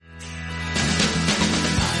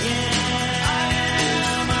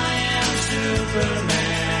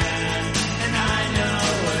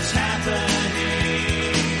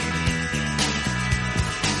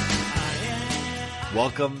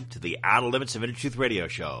welcome to the Outer Limits of Inner Truth Radio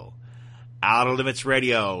Show.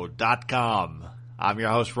 OuterLimitsRadio.com. I'm your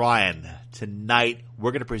host, Ryan. Tonight, we're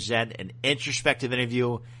going to present an introspective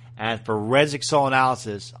interview and forensic soul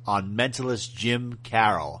analysis on mentalist Jim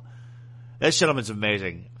Carroll. This gentleman's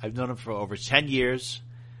amazing. I've known him for over 10 years.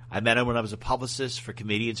 I met him when I was a publicist for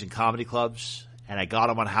comedians and comedy clubs, and I got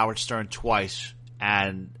him on Howard Stern twice,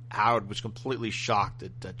 and Howard was completely shocked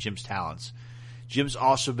at Jim's talents. Jim's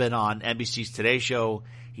also been on NBC's Today Show.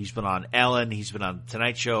 He's been on Ellen. He's been on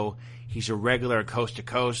Tonight Show. He's a regular at Coast to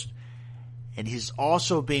Coast. And he's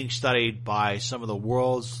also being studied by some of the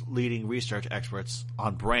world's leading research experts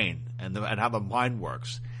on brain and how the mind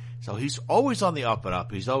works. So he's always on the up and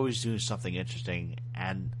up. He's always doing something interesting.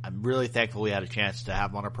 And I'm really thankful we had a chance to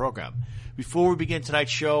have him on our program. Before we begin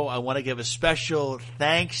tonight's show, I want to give a special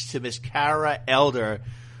thanks to Miss Kara Elder,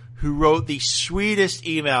 who wrote the sweetest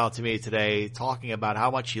email to me today talking about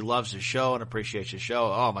how much she loves the show and appreciates the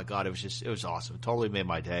show. Oh my God, it was awesome. It totally made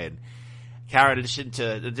my day. And Kara, in addition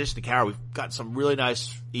to Kara, we've got some really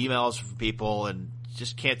nice emails from people, and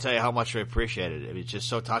just can't tell you how much I appreciate it. It's just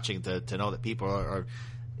so touching to know that people are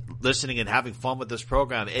listening and having fun with this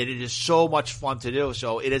program. And it is so much fun to do.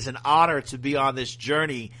 So it is an honor to be on this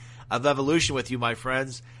journey of evolution with you, my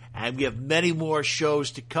friends. And we have many more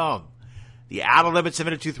shows to come. The Outer Limits of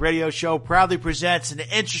Inner Truth Radio Show proudly presents an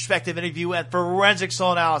introspective interview and forensic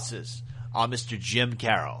soul analysis on Mr. Jim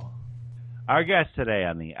Carroll. Our guest today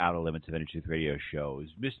on the Outer Limits of Inner Truth Radio Show is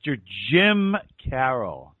Mr. Jim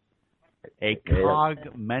Carroll, a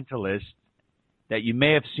cogmentalist that you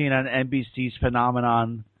may have seen on NBC's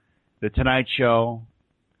Phenomenon, The Tonight Show,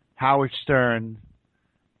 Howard Stern,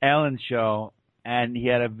 Ellen Show, and he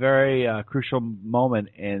had a very crucial moment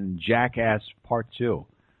in Jackass Part 2.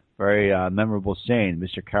 Very memorable scene.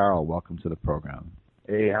 Mr. Carroll, welcome to the program.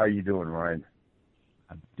 Hey, how you doing, Ryan?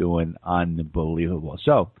 I'm doing unbelievable.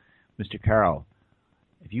 So, Mr. Carroll,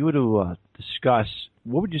 if you were to discuss,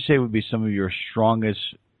 what would you say would be some of your strongest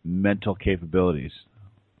mental capabilities?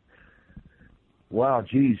 Well,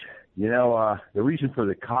 geez, the reason for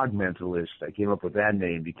the cogmentalist, I came up with that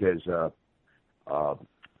name because a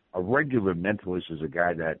regular mentalist is a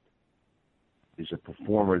guy that is a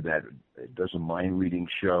performer that does a mind-reading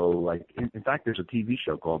show. Like, in fact, there's a TV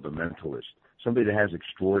show called The Mentalist. Somebody that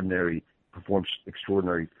performs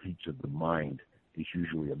extraordinary feats of the mind is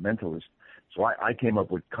usually a mentalist. So I came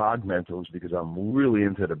up with cogmentalist because I'm really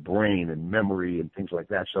into the brain and memory and things like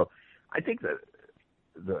that. So I think that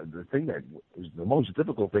the thing that is the most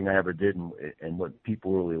difficult thing I ever did and what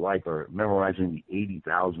people really like are memorizing the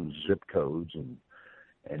 80,000 zip codes and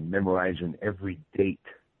memorizing every date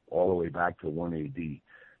all the way back to 1 AD.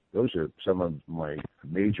 Those are some of my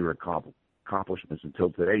major accomplishments until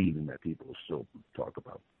today, even, that people still talk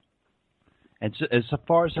about. And so, as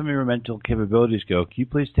far as some of your mental capabilities go, can you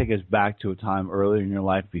please take us back to a time earlier in your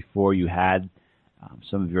life before you had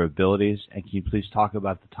some of your abilities? And can you please talk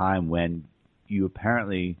about the time when you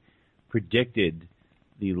apparently predicted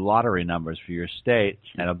the lottery numbers for your state,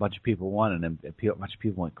 and a bunch of people won, and a bunch of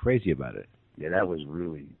people went crazy about it? Yeah, that was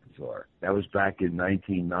really bizarre. That was back in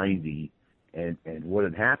 1990, and what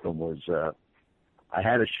had happened was I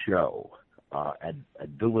had a show at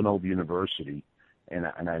Villanova University, and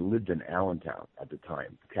I lived in Allentown at the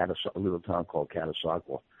time, a little town called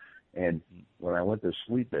Catasauqua. And when I went to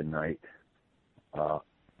sleep at night, the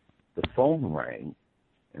phone rang,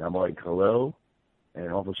 and I'm like, hello?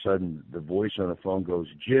 And all of a sudden, the voice on the phone goes,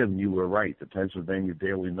 Jim, you were right. The Pennsylvania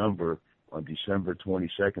Daily number on December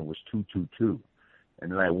 22nd was 222.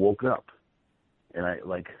 And then I woke up, and I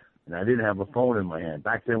didn't have a phone in my hand.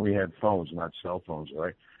 Back then we had phones, not cell phones,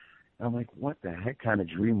 right? And I'm like, what the heck kind of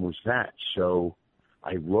dream was that? So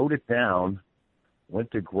I wrote it down, went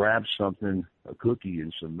to grab something, a cookie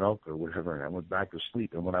and some milk or whatever, and I went back to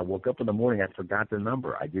sleep. And when I woke up in the morning, I forgot the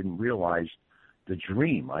number. I didn't realize the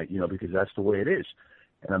dream, because that's the way it is.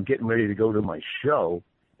 And I'm getting ready to go to my show,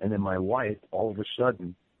 and then my wife, all of a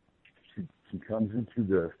sudden, she comes into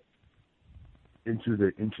the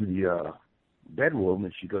bedroom,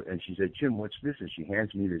 and she said, Jim, what's this? And she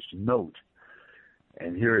hands me this note,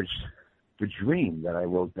 and here's the dream that I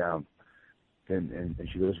wrote down. And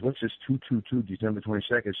she goes, what's this 222, December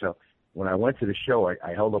 22nd? So when I went to the show,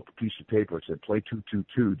 I held up a piece of paper. It said, play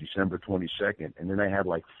 222, December 22nd. And then I had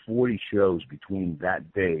like 40 shows between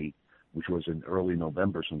that day, which was in early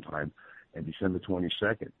November sometime, and December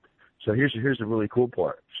 22nd. So here's the really cool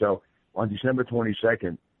part. So on December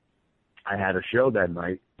 22nd, I had a show that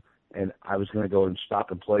night, and I was going to go and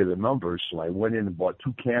stop and play the numbers. So I went in and bought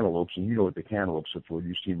 2 cantaloupes, and you know what the cantaloupes are for.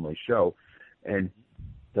 You've seen my show. And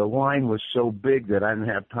the line was so big that I didn't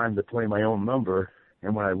have time to play my own number.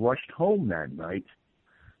 And when I rushed home that night,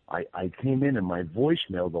 I came in and my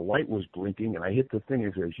voicemail, the light was blinking, and I hit the thing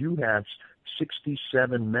and it says, you have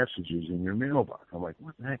 67 messages in your mailbox. I'm like,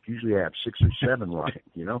 what the heck? Usually I have 6 or 7, Ryan,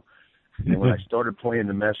 you know? And when I started playing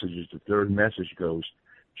the messages, the third message goes,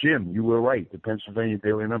 Jim, you were right. The Pennsylvania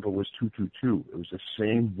daily number was 222. It was the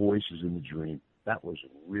same voices in the dream. That was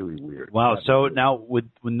really weird. Wow. So now,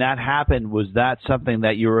 when that happened, was that something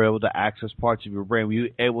that you were able to access parts of your brain? Were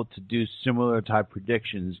you able to do similar type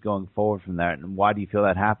predictions going forward from that? And why do you feel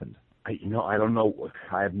that happened? I don't know.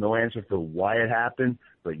 I have no answer for why it happened.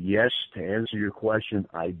 But yes, to answer your question,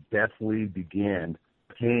 I definitely began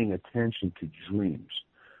paying attention to dreams.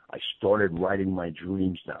 I started writing my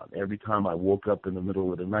dreams down. Every time I woke up in the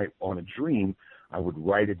middle of the night on a dream, I would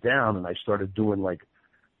write it down, and I started doing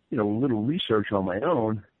a little research on my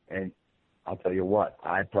own, and I'll tell you what,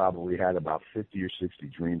 I probably had about 50 or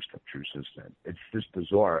 60 dreams come true since then. It's just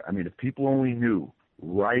bizarre. I mean, if people only knew,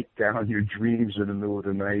 write down your dreams in the middle of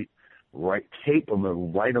the night, tape them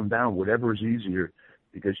and write them down, whatever is easier,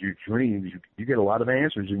 because your dreams, you get a lot of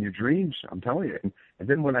answers in your dreams, I'm telling you. And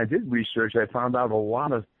then when I did research, I found out a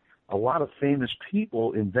lot of famous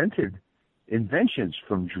people invented inventions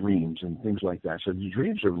from dreams and things like that. So the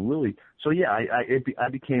dreams are really, I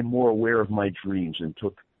became more aware of my dreams and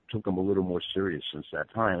took them a little more serious since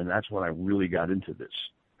that time, and that's when I really got into this.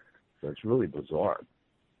 So it's really bizarre.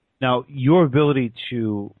 Now, your ability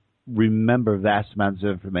to remember vast amounts of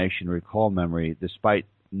information, recall memory, despite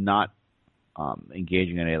not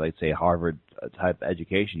engaging in a, let's say, Harvard type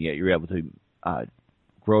education, yet you're able to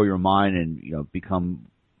grow your mind and use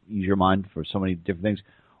your mind for so many different things.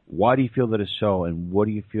 Why do you feel that is so, and what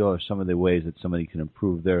do you feel are some of the ways that somebody can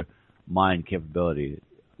improve their mind capability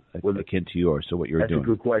akin to yours? So what you're doing. That's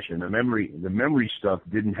a good question. The memory stuff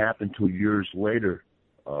didn't happen till years later,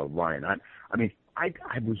 Ryan. I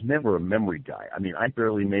was never a memory guy. I mean, I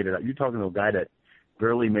barely made it out. You're talking to a guy that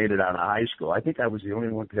barely made it out of high school. I think I was the only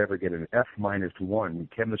one to ever get an F-1 in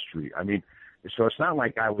chemistry. I mean, so it's not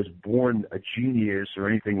like I was born a genius or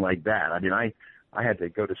anything like that. I mean, I had to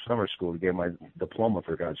go to summer school to get my diploma,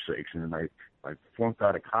 for God's sakes, and I flunked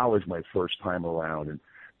out of college my first time around. And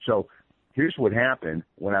so here's what happened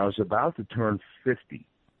when I was about to turn 50.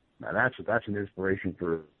 Now that's an inspiration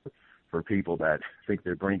for people that think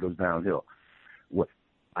their brain goes downhill.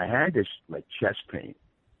 I had this chest pain,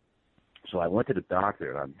 so I went to the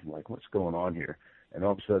doctor, and I'm like, what's going on here? And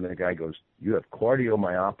all of a sudden the guy goes, you have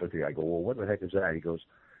cardiomyopathy. I go, well, what the heck is that? He goes,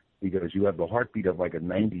 you have the heartbeat of like a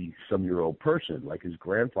 90-some-year-old person, like his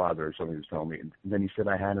grandfather or something was telling me. And then he said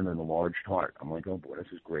I had an enlarged heart. I'm like, oh, boy, this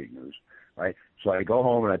is great news, right? So I go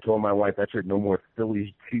home, and I told my wife, that's it, no more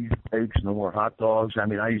Philly cheesesteaks, no more hot dogs. I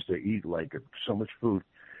mean, I used to eat so much food.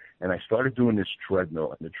 And I started doing this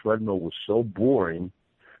treadmill, and the treadmill was so boring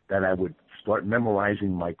that I would start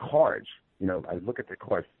memorizing my cards. I'd look at the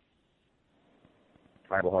cards.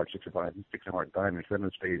 5 of hearts, 6 of diamonds, 6 of hearts, diamonds, 7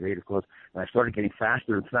 of spades, 8 of clubs. And I started getting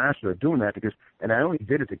faster and faster at doing that and I only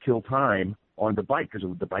did it to kill time on the bike because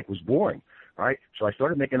the bike was boring, right? So I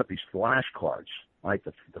started making up these flashcards, like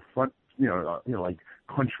the front, like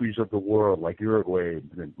countries of the world, like Uruguay,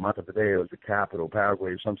 Montevideo is the capital,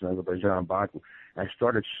 Paraguay, something, Azerbaijan, Baku. And I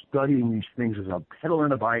started studying these things as I'm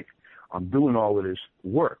pedaling a bike. I'm doing all of this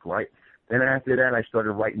work, right? Then after that, I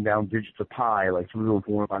started writing down digits of pi, like 3,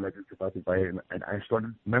 4, 5, 6, 7, 8, and I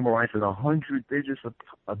started memorizing 100 digits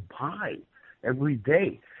of pi every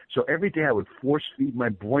day. So every day I would force feed my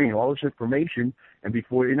brain all this information, and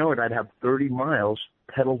before you know it, I'd have 30 miles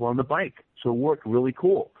pedaled on the bike. So it worked really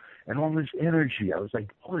cool. And all this energy, all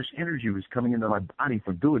this energy was coming into my body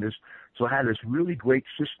from doing this. So I had this really great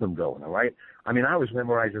system going, all right? I mean, I was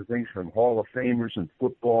memorizing things from Hall of Famers and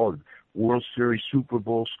football and World Series, Super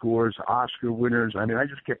Bowl scores, Oscar winners. I mean, I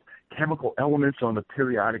just kept chemical elements on the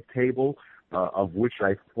periodic table, of which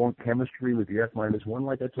I formed chemistry with the F-1,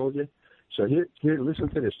 like I told you. So here, listen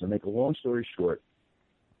to this. To make a long story short,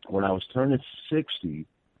 when I was turning 60,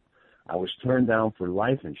 I was turned down for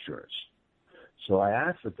life insurance. So I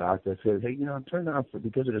asked the doctor, I said, hey, I'm turned down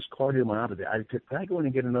because of this cardiomyopathy. Could I go in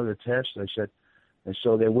and get another test? I said, and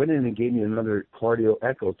so they went in and gave me another cardio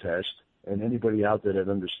echo test. And anybody out there that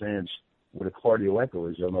understands what a cardio echo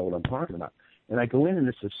is, they'll know what I'm talking about. And I go in, and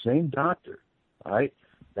it's the same doctor, all right,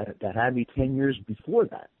 that had me 10 years before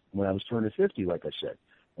that, when I was turning 50, like I said.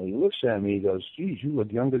 And he looks at me, he goes, geez, you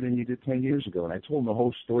look younger than you did 10 years ago. And I told him the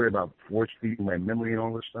whole story about force feeding my memory and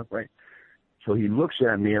all this stuff, right? So he looks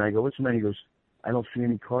at me, and I go, what's the matter? He goes, I don't see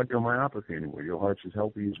any cardiomyopathy anymore. Your heart's as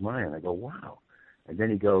healthy as mine. I go, wow. And then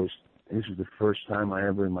he goes, and this is the first time I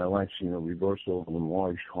ever in my life seen a reversal of an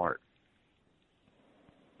enlarged heart.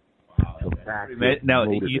 Wow. So that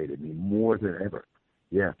motivated me more than ever.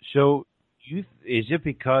 Yeah. So Is it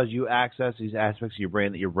because you access these aspects of your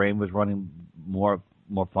brain that your brain was running more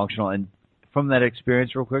functional? And from that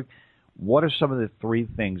experience, real quick, what are some of the 3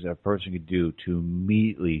 things that a person could do to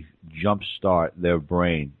immediately jumpstart their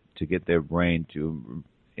brain, to get their brain to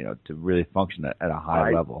really function at a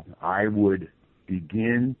high level? I would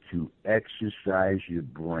begin to exercise your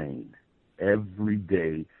brain every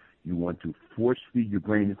day. You want to force feed your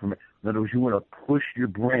brain information. In other words, you want to push your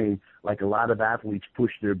brain like a lot of athletes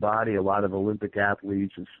push their body. A lot of Olympic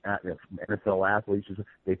athletes and NFL athletes,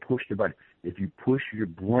 they push their body. If you push your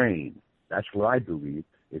brain, that's what I believe.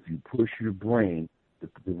 If you push your brain, the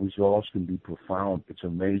results can be profound. It's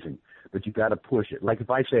amazing. But you got to push it. Like if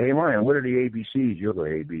I say, hey, Ryan, what are the ABCs? You'll go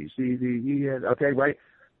A, B, C, D, E, F. Okay, right?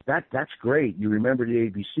 That's great. You remember the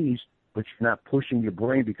ABCs, but you're not pushing your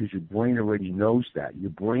brain because your brain already knows that. Your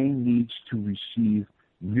brain needs to receive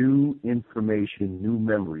new information, new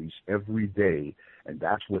memories every day, and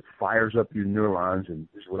that's what fires up your neurons. And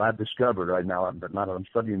this is what I've discovered right now. I'm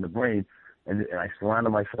studying the brain, and I surrounded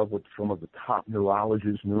myself with some of the top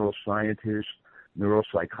neurologists, neuroscientists,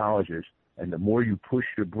 neuropsychologists, and the more you push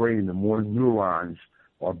your brain, the more neurons,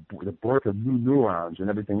 or the birth of new neurons and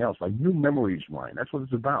everything else, like new memories, Ryan. That's what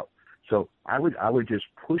it's about. So I would just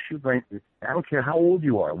push your brain. I don't care how old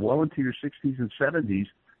you are. Well into your 60s and 70s,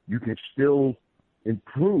 you can still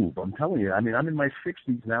improve. I'm telling you. I mean, I'm in my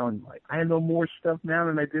 60s now, and I know more stuff now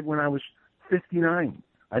than I did when I was 59.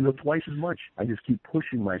 I know twice as much. I just keep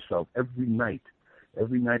pushing myself every night.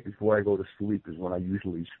 Every night before I go to sleep is when I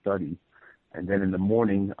usually study. And then in the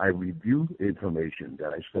morning, I review information that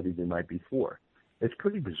I studied the night before. It's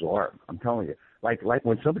pretty bizarre, I'm telling you. Like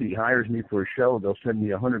when somebody hires me for a show, they'll send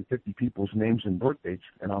me 150 people's names and birth dates,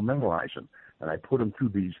 and I'll memorize them. And I put them through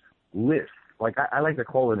these lists. Like I like to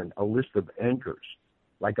call it a list of anchors.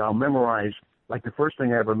 Like I'll memorize, like the first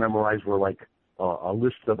thing I ever memorized were like a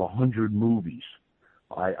list of 100 movies.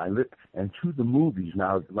 And to the movies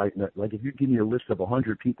now, like if you give me a list of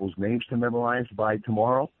 100 people's names to memorize by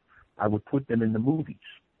tomorrow, I would put them in the movies.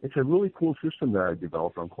 It's a really cool system that I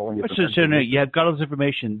developed. I'm calling it. So you have got all this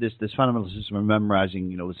information, this fundamental system of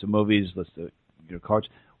memorizing, lists of movies, lists of cards.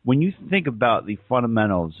 When you think about the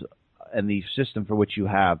fundamentals and the system for which you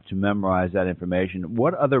have to memorize that information,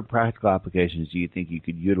 what other practical applications do you think you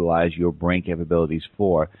could utilize your brain capabilities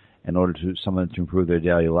for in order to someone to improve their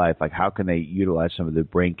daily life? Like how can they utilize some of the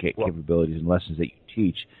brain capabilities and lessons that you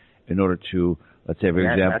teach in order to, let's say, for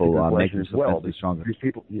example, make themselves stronger?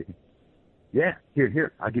 Yeah,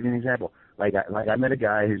 here, I'll give you an example. Like I met a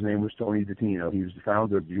guy, his name was Tony Dottino. He was the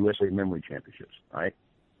founder of the USA Memory Championships, right?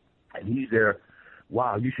 And he's there,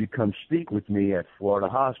 wow, you should come speak with me at Florida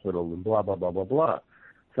Hospital and blah, blah, blah, blah, blah.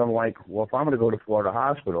 So I'm like, well, if I'm going to go to Florida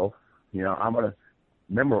Hospital, I'm going to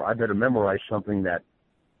I better memorize something that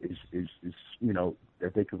is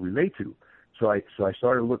that they could relate to. So I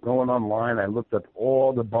started going online. I looked up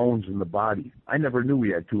all the bones in the body. I never knew we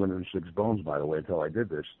had 206 bones, by the way, until I did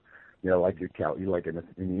this. Like you like in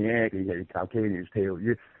the neck, you got your calcaneus tail,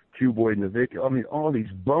 your cuboid navicular. I mean, all these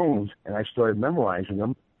bones, and I started memorizing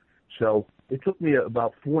them. So it took me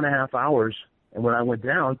about 4.5 hours, and when I went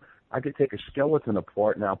down, I could take a skeleton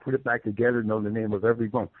apart now, put it back together, know the name of every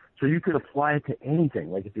bone. So you could apply it to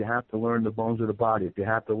anything. Like if you have to learn the bones of the body, if you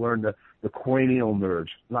have to learn the cranial nerves,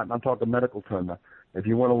 I'm talking medical term. If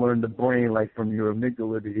you want to learn the brain, like from your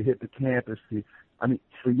amygdala to your hippocampus,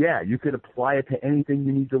 you could apply it to anything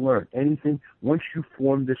you need to learn. Anything. Once you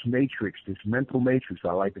form this matrix, this mental matrix,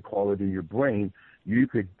 I like to call it, in your brain, you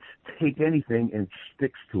could take anything and it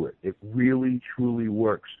sticks to it. It really, truly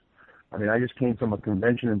works. I mean, I just came from a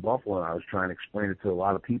convention in Buffalo, and I was trying to explain it to a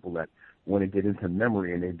lot of people that want to get into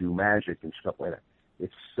memory and they do magic and stuff like that.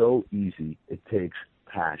 It's so easy. It takes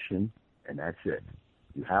passion, and that's it.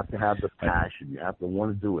 You have to have the passion. You have to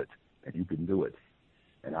want to do it, and you can do it.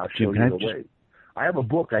 And I'll show you the way. I have a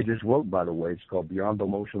book I just wrote, by the way. It's called Beyond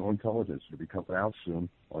Emotional Intelligence. It'll be coming out soon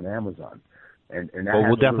on Amazon. And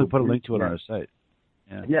we'll definitely put a link to it on our site.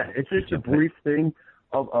 Yeah, it's just a brief thing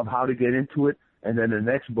of how to get into it. And then the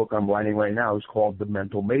next book I'm writing right now is called The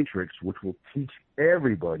Mental Matrix, which will teach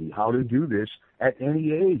everybody how to do this at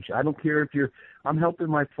any age. I don't care if I'm helping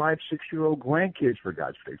my 5, 6-year-old grandkids, for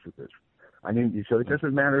God's sakes, with this. I mean, so it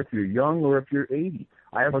doesn't matter if you're young or if you're 80.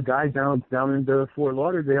 I have a guy down in Fort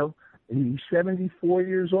Lauderdale, and he's 74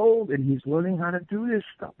 years old, and he's learning how to do this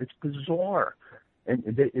stuff. It's bizarre. And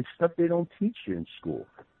it's stuff they don't teach you in school.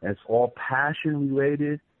 And it's all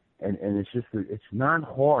passion-related. And it's not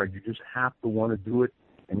hard. You just have to want to do it,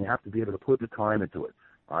 and you have to be able to put the time into it.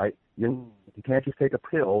 All right? You can't just take a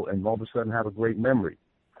pill and all of a sudden have a great memory.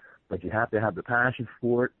 But you have to have the passion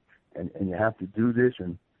for it, and you have to do this,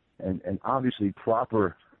 and obviously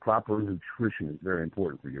proper proper nutrition is very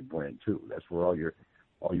important for your brain too. That's where all your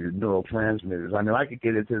neurotransmitters. I mean, I could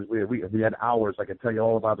get into this. We had hours. I could tell you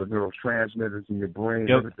all about the neurotransmitters in your brain.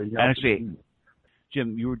 Yep. Everything else. Actually,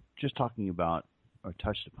 Jim, you were just talking about or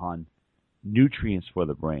touched upon nutrients for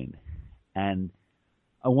the brain, and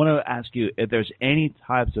I want to ask you if there's any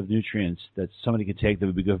types of nutrients that somebody can take that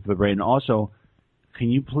would be good for the brain. And also,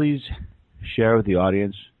 can you please share with the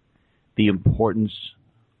audience the importance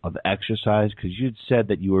of exercise? Because you'd said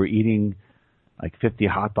that you were eating like 50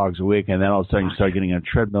 hot dogs a week, and then all of a sudden you started getting on a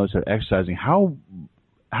treadmill, start exercising. How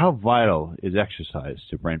vital is exercise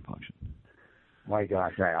to brain function? My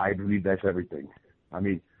gosh, I believe that's everything. I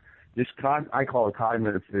mean, I call it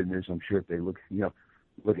cognitive fitness. I'm sure if they look at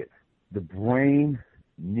the brain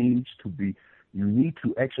needs to be. You need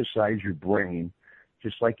to exercise your brain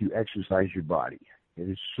just like you exercise your body. It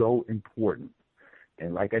is so important.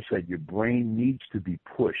 And like I said, your brain needs to be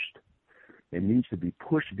pushed. It needs to be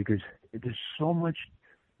pushed because there's so much,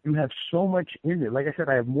 you have so much in it. Like I said,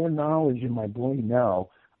 I have more knowledge in my brain now.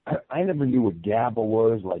 I never knew what GABA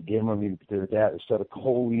was, like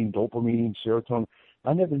acetylcholine, dopamine, serotonin.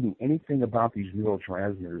 I never knew anything about these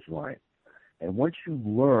neurotransmitters, Ryan. And once you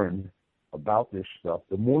learn about this stuff,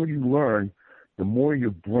 the more you learn, the more your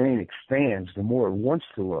brain expands, the more it wants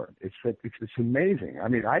to learn. It's amazing. I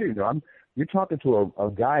mean, I didn't know. You're talking to a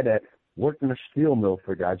guy that worked in a steel mill,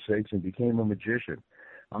 for God's sakes, and became a magician.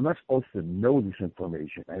 I'm not supposed to know this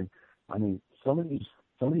information. And I mean, some of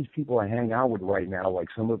these people I hang out with right now, like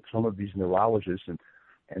some of these neurologists,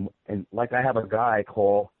 and like I have a guy I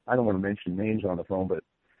call. I don't want to mention names on the phone, but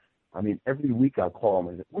I mean, every week I'll call him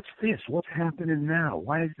and say, "What's this? What's happening now?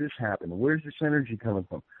 Why is this happening? Where's this energy coming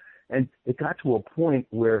from?" And it got to a point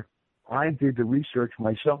where I did the research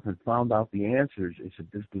myself and found out the answers. It's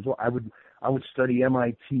bizarre. I would study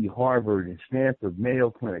MIT, Harvard, and Stanford, Mayo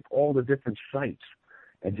Clinic, all the different sites,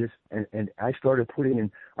 and I started putting in.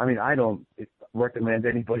 I mean, I don't recommend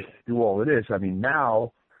anybody do all of this. I mean,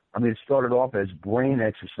 it started off as brain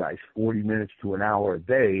exercise, 40 minutes to an hour a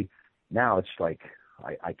day. Now it's like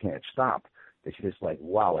I can't stop. It's just like,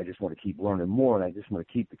 wow, I just want to keep learning more, and I just want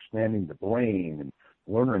to keep expanding the brain and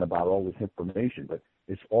learning about all this information. But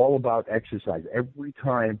it's all about exercise. Every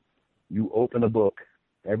time you open a book,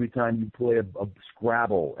 every time you play a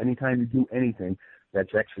Scrabble, anytime you do anything,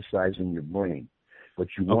 that's exercising your brain. But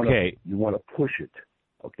you want to push it.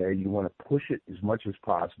 Okay, you want to push it as much as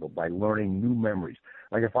possible by learning new memories.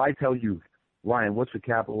 Like if I tell you, Ryan, what's the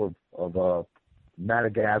capital of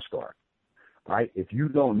Madagascar? Right? If you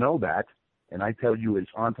don't know that, and I tell you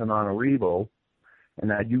it's Antananarivo,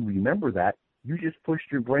 and that you remember that, you just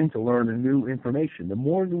pushed your brain to learn the new information. The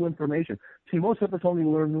more new information. See, most of us only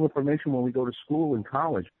learn new information when we go to school and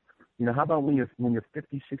college. You know, how about when you're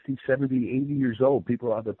 50, 60, 70, 80 years old?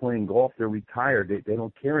 People out there playing golf, they're retired. They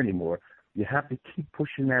don't care anymore. You have to keep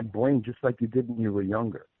pushing that brain just like you did when you were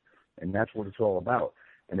younger. And that's what it's all about.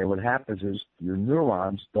 And then what happens is your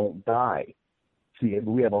neurons don't die. See,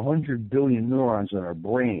 we have 100 billion neurons in our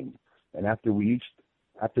brain. And after we reach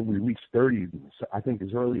 30, I think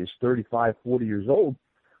as early as 35, 40 years old,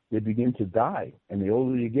 they begin to die. And the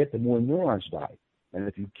older you get, the more neurons die. And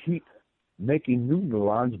if you keep making new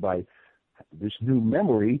neurons by this new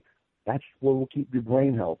memory, that's what will keep your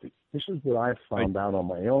brain healthy. This is what I've found out on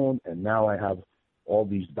my own, and now I have all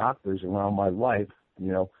these doctors around my life,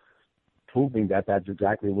 you know, proving that that's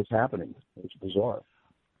exactly what's happening. It's bizarre.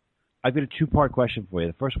 I've got a two-part question for you.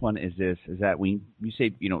 The first one is this, is that when you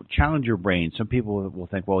say, you know, challenge your brain, some people will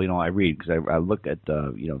think, well, you know, I read because I look at,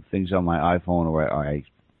 you know, things on my iPhone or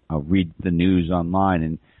I'll read the news online,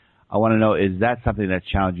 and I want to know, is that something that's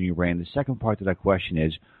challenging your brain? The second part to that question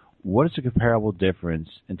is, what is the comparable difference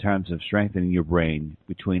in terms of strengthening your brain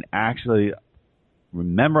between actually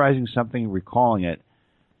memorizing something, recalling it,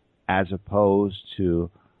 as opposed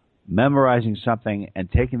to memorizing something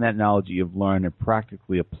and taking that knowledge that you've learned and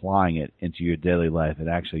practically applying it into your daily life and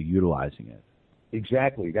actually utilizing it?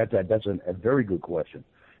 Exactly. That's a very good question.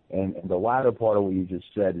 And the latter part of what you just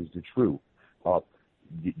said is the truth.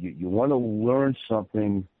 You want to learn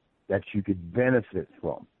something that you could benefit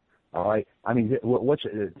from. All right. I mean,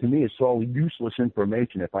 to me, it's all useless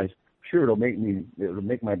information. It'll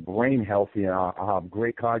make my brain healthy and I'll have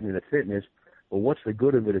great cognitive fitness. But what's the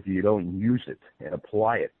good of it if you don't use it and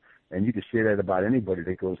apply it? And you can say that about anybody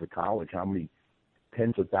that goes to college. How many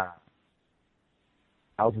tens of thousands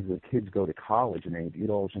of kids go to college and they get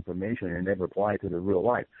all this information and never apply it to their real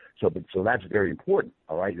life? So that's very important.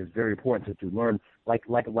 All right, it's very important to learn. Like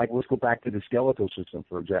let's go back to the skeletal system,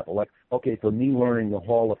 for example. Like, okay, for me, learning the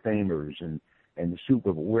Hall of Famers and the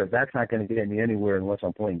Super Bowl, that's not going to get me anywhere unless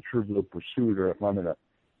I'm playing Trivial Pursuit or if I'm in a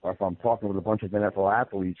or if I'm talking with a bunch of NFL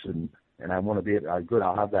athletes and I want to be good,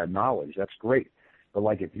 I'll have that knowledge. That's great. But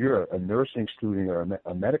like if you're a nursing student or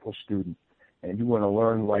a medical student and you want to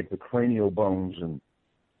learn like the cranial bones and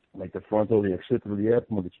like the frontal, the occipital, the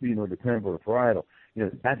ephemeral, the sphenoid, the temporal, the parietal,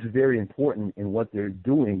 that's very important in what they're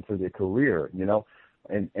doing for their career,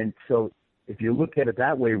 And so if you look at it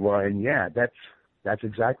that way, Ryan, yeah, that's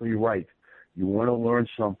exactly right. You want to learn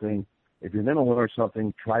something. If you're going to learn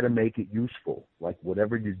something, try to make it useful, like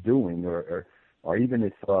whatever you're doing, or even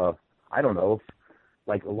if, I don't know,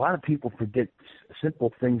 like a lot of people forget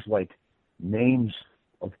simple things like names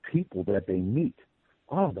of people that they meet.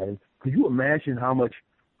 Oh, could you imagine how much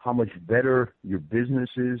better your business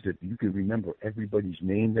is if you can remember everybody's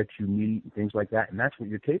name that you meet and things like that? And that's what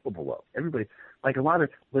you're capable of. Everybody, like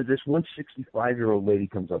this one 65-year-old lady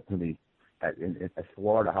comes up to me at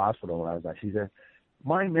Florida Hospital when I was there. She said,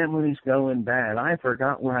 my memory's going bad. I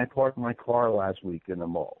forgot where I parked my car last week in the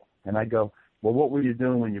mall. And I go, well, what were you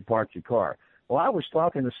doing when you parked your car? Well, I was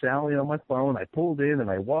talking to Sally on my phone. I pulled in and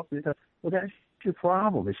I walked in. Well, that's your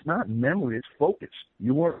problem. It's not memory. It's focus.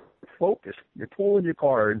 You weren't focused. You're pulling your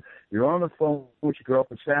car and you're on the phone with your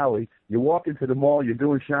girlfriend Sally. You walk into the mall. You're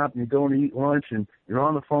doing shopping. You're going to eat lunch, and you're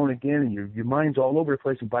on the phone again, and your mind's all over the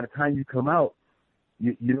place. And by the time you come out,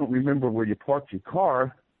 you don't remember where you parked your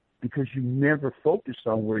car because you never focused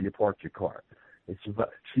on where you parked your car.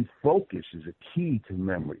 Focus is a key to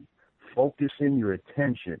memory. Focusing your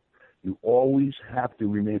attention. You always have to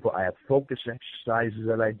remain. I have focus exercises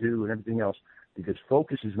that I do and everything else, because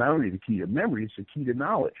focus is not only the key to memory, it's the key to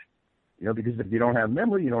knowledge. Because if you don't have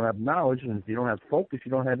memory, you don't have knowledge, and if you don't have focus,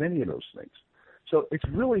 you don't have any of those things. So it's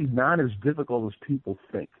really not as difficult as people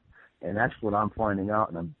think, and that's what I'm finding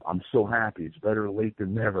out, and I'm so happy. It's better late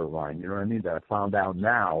than never, Ryan. You know what I mean? That I found out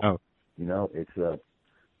now. Oh. It's so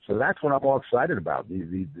that's what I'm all excited about,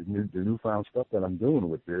 the newfound stuff that I'm doing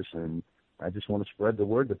with this, and I just want to spread the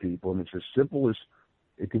word to people. And it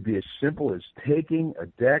could be as simple as taking a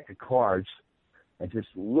deck of cards and just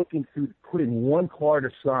looking through, putting one card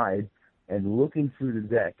aside and looking through the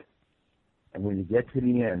deck. And when you get to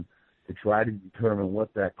the end, to try to determine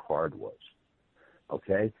what that card was.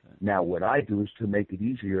 Okay? Now, what I do is, to make it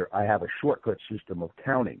easier, I have a shortcut system of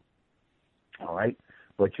counting. All right?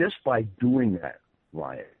 But just by doing that,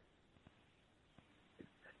 Ryan,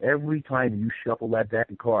 every time you shuffle that deck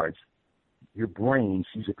of cards, your brain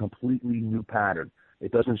sees a completely new pattern.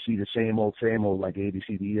 It doesn't see the same old like A, B,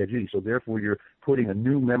 C, D, E, F, G. So therefore, you're putting a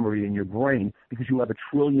new memory in your brain because you have 1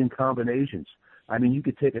 trillion combinations. I mean, you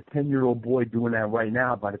could take a 10-year-old boy doing that right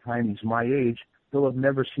now. By the time he's my age, he'll have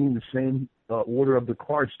never seen the same order of the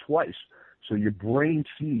cards twice. So your brain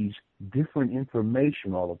sees different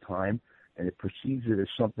information all the time, and it perceives it as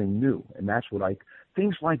something new. And that's what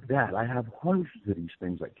things like that. I have hundreds of these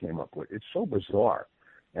things I came up with. It's so bizarre,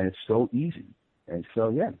 and it's so easy. And so,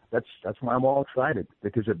 yeah, that's why I'm all excited,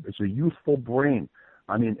 because it's a youthful brain.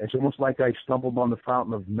 I mean, it's almost like I stumbled on the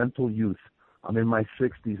fountain of mental youth. I'm in my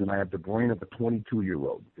 60s, and I have the brain of a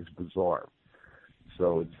 22-year-old. It's bizarre.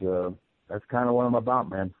 So that's kind of what I'm about,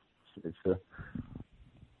 man.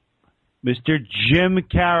 Mr. Jim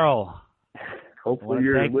Carroll. Hopefully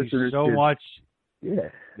your thank listeners you so much. Yeah.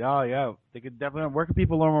 Oh, yeah. They could definitely. Where can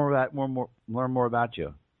people learn more about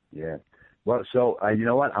you? Yeah. Well, so you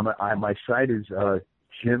know what? My site is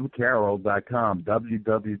jimcarroll.com.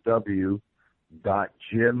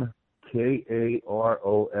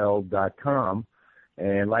 www.jimcarroll.com.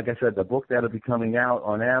 And like I said, the book that'll be coming out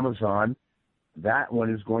on Amazon, that one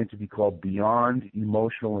is going to be called Beyond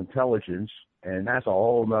Emotional Intelligence, and that's a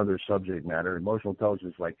whole other subject matter. Emotional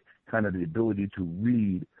intelligence is like kind of the ability to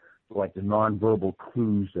read like the nonverbal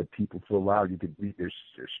clues that people fill out. You could read their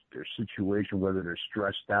situation, whether they're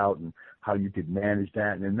stressed out, and how you could manage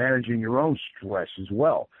that, and then managing your own stress as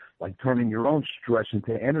well, like turning your own stress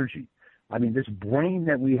into energy. I mean, this brain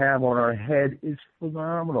that we have on our head is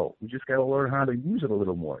phenomenal. We just got to learn how to use it a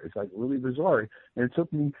little more. It's like really bizarre. And it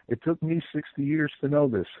took me 60 years to know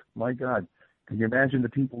this. My God. Can you imagine the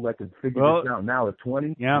people that could figure this out now at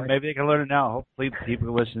 20? Yeah, maybe they can learn it now. Hopefully people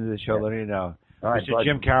who listen to the show learn it now. All right, Mr.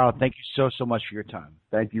 Jim Carroll, thank you so much for your time.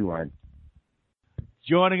 Thank you, Ryan.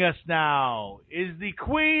 Joining us now is the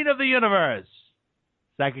Queen of the Universe,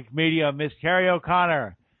 psychic medium, Miss Carrie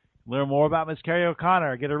O'Connor. Learn more about Miss Carrie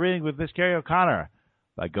O'Connor. Get a reading with Miss Carrie O'Connor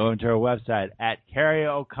by going to her website at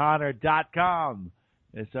carrieoconnor.com.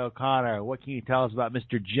 Miss O'Connor, what can you tell us about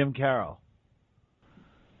Mr. Jim Carroll?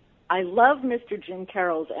 I love Mr. Jim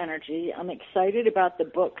Carroll's energy. I'm excited about the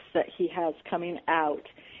books that he has coming out.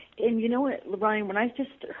 And you know what, Ryan, when I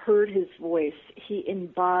just heard his voice, he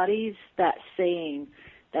embodies that saying,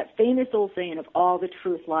 that famous old saying of all the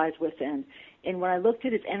truth lies within. And when I looked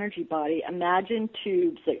at his energy body, imagine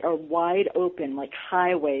tubes that are wide open like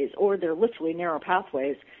highways, or they're literally narrow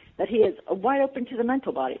pathways, that he is wide open to the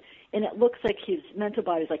mental body. And it looks like his mental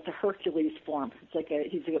body is like the Hercules form. It's like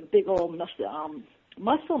he's a big old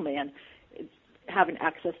muscle man having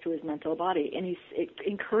access to his mental body. And he's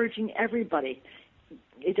encouraging everybody.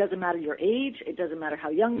 It doesn't matter your age. It doesn't matter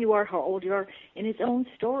how young you are, how old you are. In his own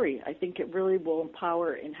story, I think it really will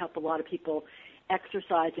empower and help a lot of people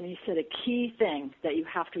exercise. And he said a key thing, that you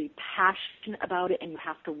have to be passionate about it and you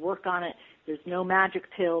have to work on it. There's no magic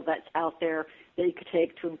pill that's out there that you could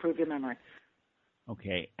take to improve your memory.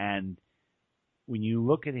 Okay, and when you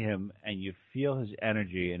look at him and you feel his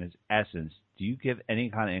energy and his essence, do you give any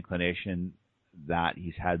kind of inclination that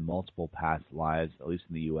he's had multiple past lives, at least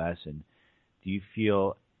in the U.S., and do you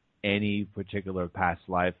feel any particular past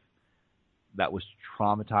life that was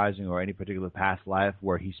traumatizing, or any particular past life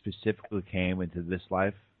where he specifically came into this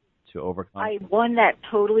life to overcome? One that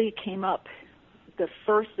totally came up. The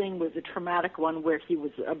first thing was a traumatic one where he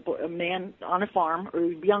was a man on a farm, or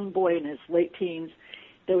a young boy in his late teens.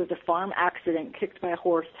 There was a farm accident, kicked by a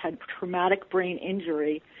horse, had traumatic brain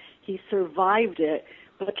injury. He survived it,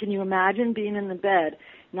 but can you imagine being in the bed,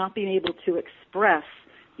 not being able to express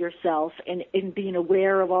yourself and being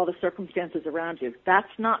aware of all the circumstances around you? That's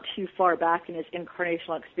not too far back in his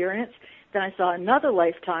incarnational experience. Then I saw another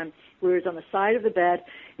lifetime where he was on the side of the bed.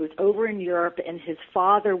 It was over in Europe, and his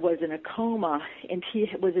father was in a coma, and he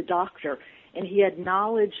was a doctor, and he had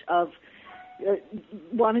knowledge of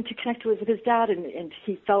wanting to connect with his dad, and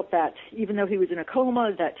he felt that even though he was in a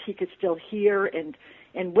coma, that he could still hear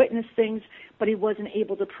and witness things, but he wasn't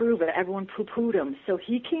able to prove it. Everyone poo-pooed him. So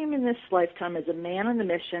he came in this lifetime as a man on the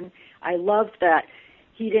mission. I loved that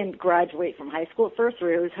he didn't graduate from high school at first,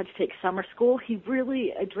 or he always had to take summer school. He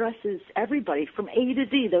really addresses everybody from A to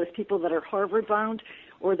Z, those people that are Harvard-bound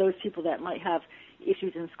or those people that might have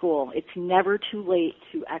issues in school. It's never too late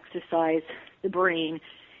to exercise the brain,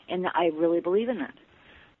 and I really believe in that.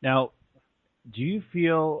 Now, do you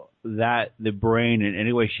feel that the brain in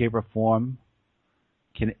any way, shape, or form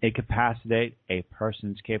can incapacitate a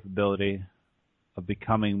person's capability of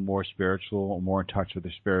becoming more spiritual or more in touch with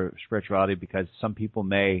their spirituality? Because some people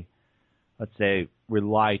may, let's say,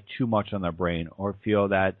 rely too much on their brain, or feel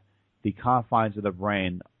that the confines of the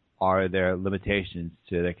brain are their limitations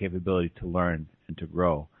to their capability to learn and to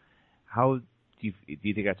grow. How do you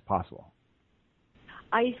think that's possible?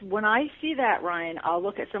 When I see that, Ryan, I'll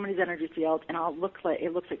look at somebody's energy field, and it looks like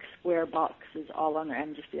square boxes all on their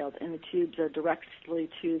energy field, and the tubes are directly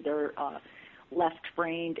to their left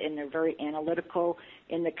brain, and they're very analytical.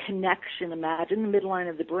 And the connection, imagine the midline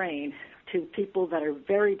of the brain to people that are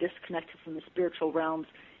very disconnected from the spiritual realms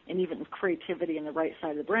and even creativity in the right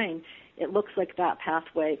side of the brain. It looks like that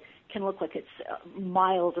pathway can look like it's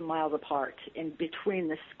miles and miles apart. In between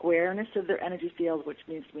the squareness of their energy field, which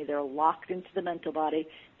means to me they're locked into the mental body,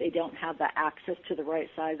 they don't have that access to the right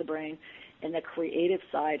side of the brain, and the creative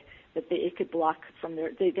side, that it could block from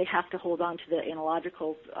their, they have to hold on to the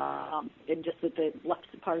analogical, and just with the left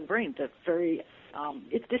part of the brain,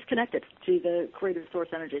 it's disconnected to the creative source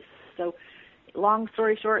energy. So, long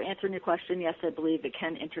story short, answering your question, yes, I believe it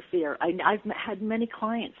can interfere. I've had many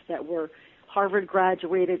clients that were Harvard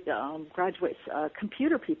graduates,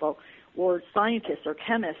 computer people, or scientists or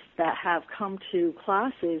chemists that have come to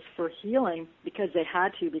classes for healing because they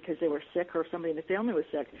had to, because they were sick or somebody in the family was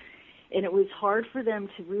sick. And it was hard for them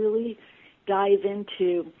to really dive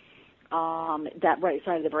into that right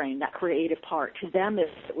side of the brain, that creative part. To them,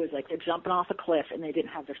 it was like they're jumping off a cliff and they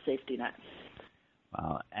didn't have their safety net.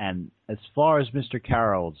 And as far as Mr.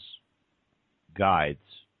 Carroll's guides,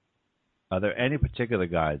 are there any particular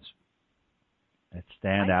guides that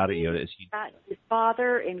stand out at you? His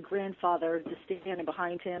father and grandfather just standing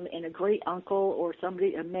behind him, and a great uncle or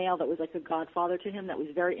somebody, a male that was like a godfather to him that was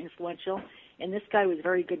very influential. And this guy was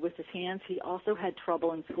very good with his hands. He also had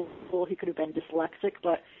trouble in school. He could have been dyslexic,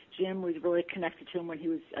 but Jim was really connected to him when he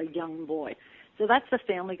was a young boy. So that's the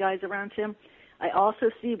family guys around him. I also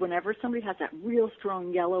see whenever somebody has that real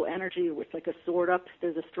strong yellow energy with like a sword up,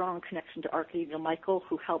 there's a strong connection to Archangel Michael,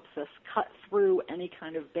 who helps us cut through any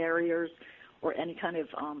kind of barriers or any kind of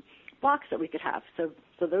blocks that we could have. So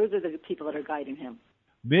those are the people that are guiding him.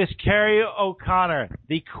 Miss Carrie O'Connor,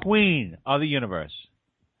 the queen of the universe.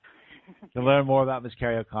 To learn more about Miss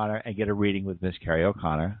Carrie O'Connor and get a reading with Miss Carrie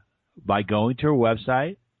O'Connor by going to her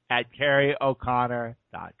website at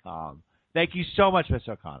carrieoconnor.com. Thank you so much, Miss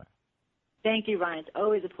O'Connor. Thank you, Ryan. It's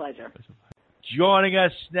always a pleasure. Joining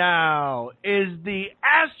us now is the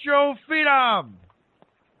Astro Phenom,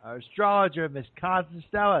 our astrologer, Miss Constance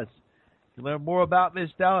Stellis. You can learn more about Miss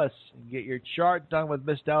Dallas and get your chart done with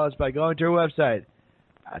Miss Dallas by going to her website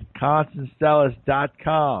at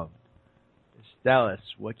ConstanceDallas.com. Miss Dallas,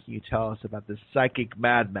 what can you tell us about the psychic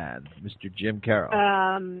madman, Mr. Jim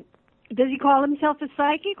Carroll? Does he call himself a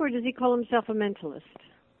psychic or does he call himself a mentalist?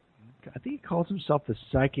 I think he calls himself the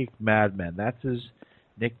psychic madman. That's his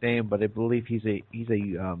nickname, but I believe he's a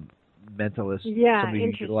mentalist. Yeah,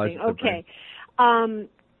 interesting. Okay.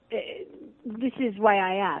 This is why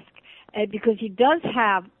I ask. Because he does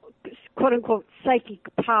have, quote-unquote, psychic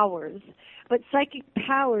powers, but psychic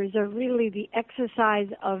powers are really the exercise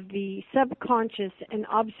of the subconscious and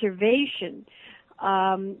observation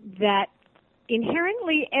that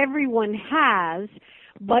inherently everyone has,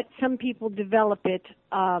 but some people develop it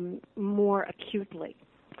more acutely.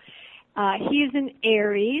 He is an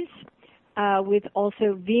Aries, with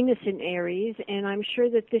also Venus in Aries, and I'm sure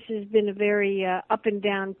that this has been a very up and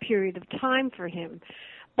down period of time for him.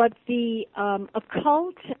 But the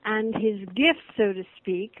occult and his gifts, so to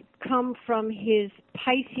speak, come from his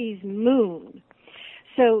Pisces moon.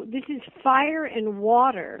 So this is fire and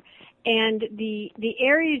water, and the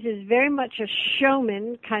Aries is very much a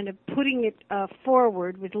showman, kind of putting it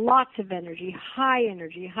forward with lots of energy, high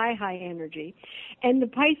energy. And the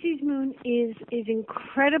Pisces moon is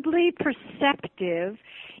incredibly perceptive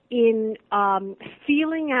in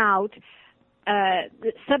feeling out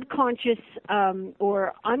the subconscious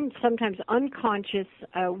or sometimes unconscious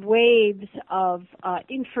waves of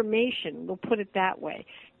information, we'll put it that way,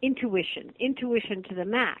 intuition to the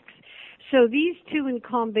max. So these two in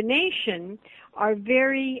combination are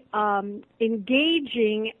very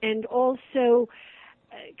engaging and also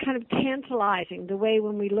kind of tantalizing, the way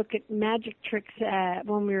when we look at magic tricks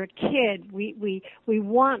when we were a kid, we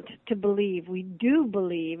want to believe, we do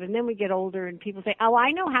believe, and then we get older and people say, oh,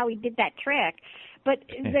 I know how he did that trick, but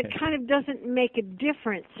that kind of doesn't make a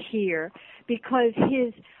difference here, because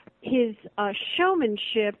his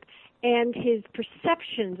showmanship and his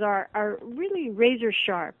perceptions are really razor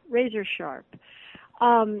sharp.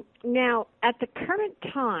 Now, at the current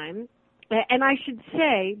time, and I should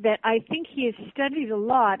say that I think he has studied a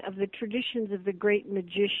lot of the traditions of the great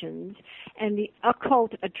magicians and the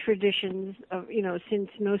occult traditions of, since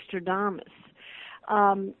Nostradamus.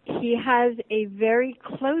 He has a very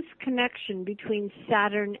close connection between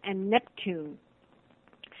Saturn and Neptune.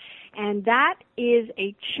 And that is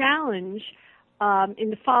a challenge in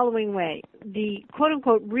the following way. The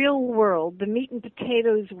quote-unquote real world, the meat and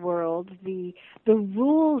potatoes world, the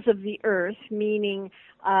rules of the earth, meaning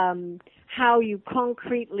how you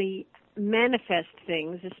concretely manifest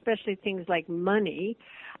things, especially things like money,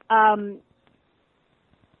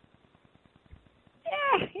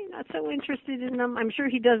 he's not so interested in them. I'm sure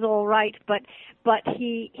he does all right, but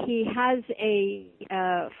he has a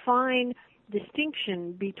fine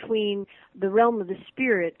distinction between the realm of the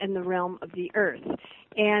spirit and the realm of the earth,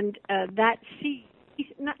 and that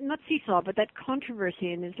not seesaw, but that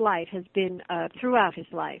controversy in his life has been throughout his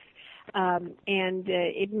life, and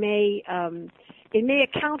it may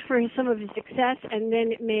account for some of his success, and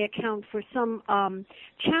then it may account for some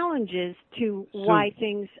challenges to why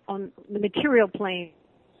things on the material plane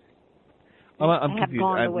have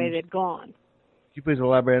gone the way they've gone. Could you please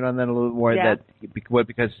elaborate on that a little more? Yeah.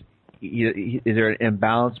 Because is there an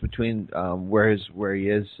imbalance between where he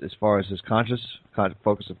is as far as his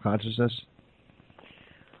focus of consciousness?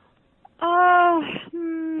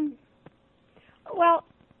 Well,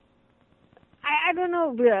 I don't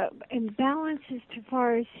know. Imbalance as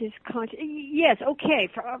far as his conscious. Yes, okay.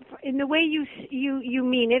 In the way you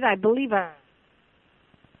mean it, I believe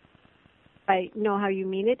I know how you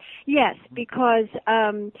mean it. Yes, because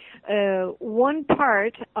one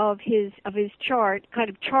part of his chart kind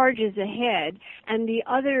of charges ahead, and the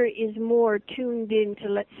other is more tuned into,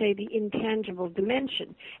 let's say, the intangible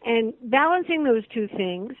dimension. And balancing those two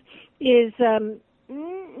things is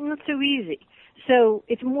not so easy. So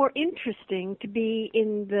it's more interesting to be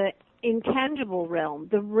in the intangible realm,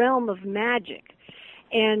 the realm of magic,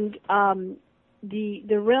 and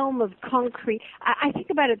the realm of concrete. I think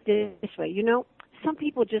about it this way, some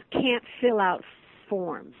people just can't fill out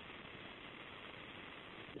forms.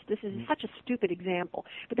 This is such a stupid example,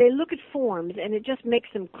 but they look at forms and it just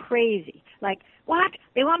makes them crazy. Like, what?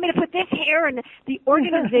 They want me to put this here? And the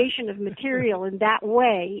organization of material in that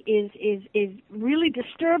way is really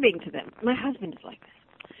disturbing to them. My husband is like this.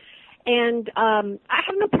 And I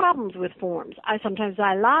have no problems with forms. Sometimes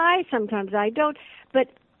I lie, sometimes I don't. But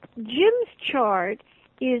Jim's chart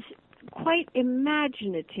is quite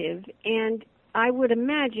imaginative, and I would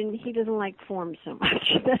imagine he doesn't like forms so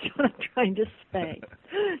much. That's what I'm trying to say.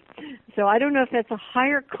 So I don't know if that's a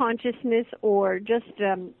higher consciousness or just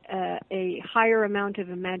a higher amount of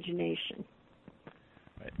imagination.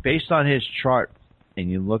 Based on his chart, and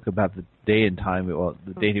you look about the day and time, well,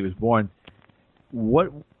 the date he was born,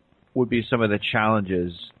 what would be some of the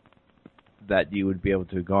challenges that you would be able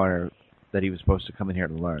to garner that he was supposed to come in here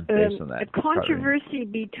to learn based on that? A controversy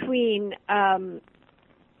between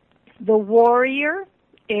the warrior,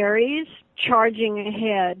 Aries, charging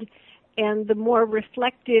ahead, and the more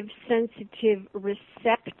reflective, sensitive,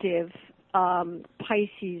 receptive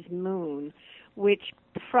Pisces moon, which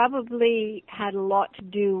probably had a lot to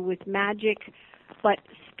do with magic, but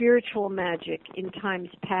spiritual magic in times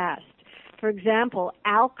past. For example,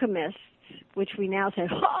 alchemists, which we now say,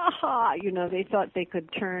 ha ha, they thought they could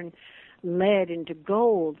turn lead into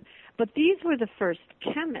gold. But these were the first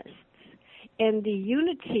chemists. And the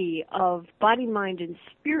unity of body, mind, and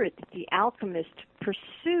spirit that the alchemist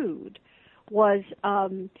pursued was a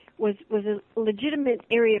legitimate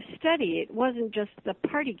area of study. It wasn't just the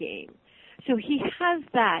party game. So he has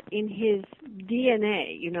that in his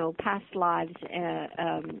DNA, past lives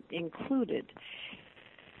included.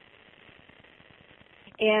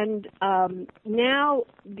 And now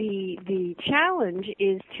the challenge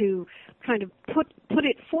is to kind of put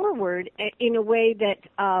it forward in a way that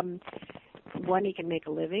one, he can make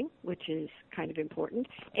a living, which is kind of important,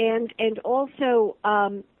 and also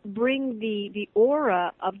bring the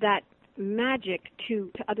aura of that magic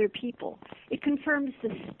to other people. It confirms the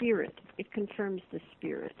spirit.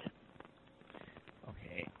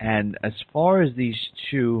 Okay. And as far as these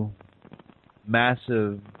two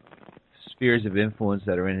massive spheres of influence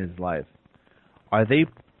that are in his life, are they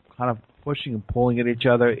kind of pushing and pulling at each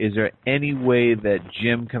other? Is there any way that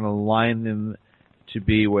Jim can align them to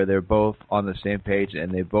be where they're both on the same page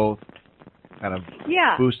and they both kind of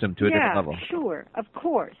boost them to a different level? Yeah, sure, of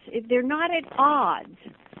course. They're not at odds.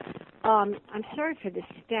 I'm sorry for the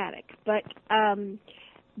static, but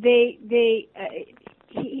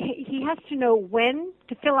he has to know when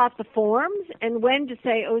to fill out the forms and when to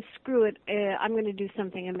say, oh, screw it, I'm going to do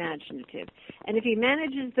something imaginative. And if he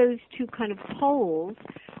manages those two kind of poles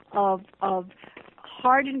of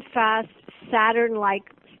hard and fast,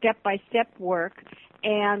 Saturn-like step-by-step work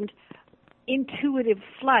and intuitive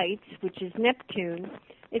flights, which is Neptune,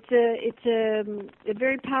 it's a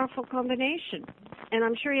very powerful combination. And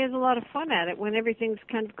I'm sure he has a lot of fun at it when everything's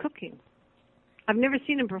kind of cooking. I've never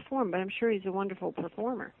seen him perform, but I'm sure he's a wonderful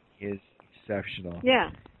performer. He is exceptional. Yeah.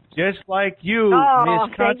 Just like you,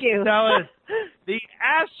 Miss Constellas, the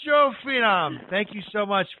Astro Phenom. Thank you so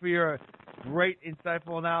much for your great,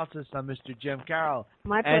 insightful analysis on Mr. Jim Carroll.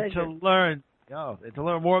 My pleasure. And to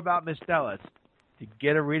learn more about Miss Stellas, to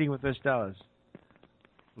get a reading with Miss Stellas,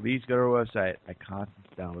 please go to our website at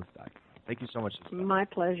ConstanceStellas.com. Thank you so much. My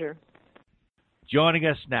pleasure. Joining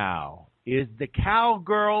us now is the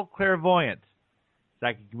Cowgirl Clairvoyant,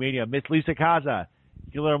 psychic comedian, Miss Lisa Kaza.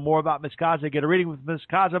 You can learn more about Miss Kaza, get a reading with Miss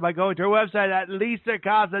Kaza by going to her website at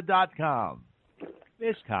LisaKaza.com.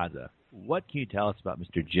 Miss Kaza, what can you tell us about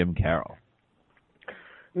Mr. Jim Carroll?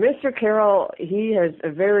 Mr. Carroll, he has a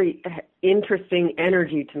very interesting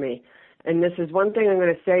energy to me. And this is one thing I'm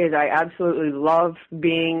going to say is I absolutely love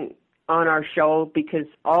being on our show because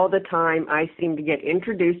all the time I seem to get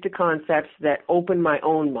introduced to concepts that open my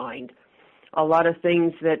own mind. A lot of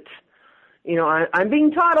things that, I'm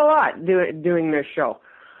being taught a lot doing this show.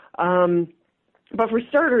 But for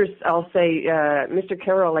starters, I'll say Mr.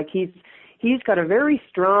 Carroll, he's got a very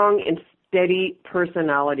strong and steady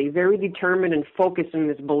personality, very determined and focused in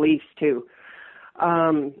his beliefs too.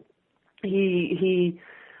 He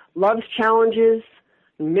loves challenges,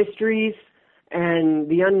 mysteries, and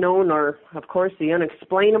the unknown, or of course the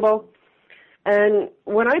unexplainable. And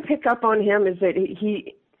what I pick up on him is that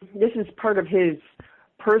this is part of his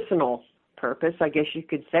personal purpose, I guess you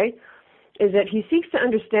could say, is that he seeks to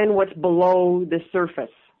understand what's below the surface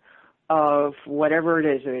of whatever it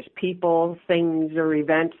is. There's people, things, or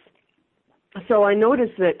events. So I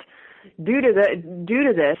noticed that due to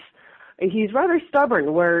this, he's rather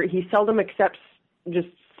stubborn, where he seldom accepts just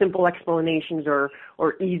simple explanations or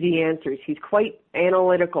easy answers. He's quite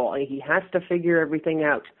analytical. He has to figure everything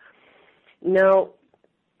out. Now,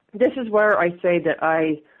 this is where I say that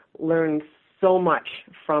I learned so much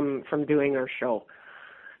from doing our show.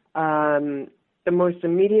 The most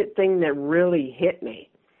immediate thing that really hit me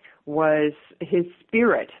was his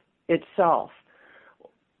spirit itself.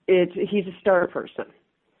 He's a star person.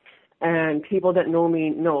 And people that know me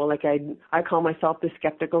know, I call myself the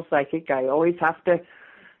skeptical psychic. I always have to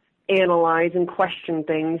analyze and question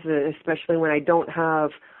things, especially when I don't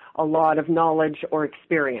have a lot of knowledge or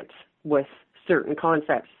experience with certain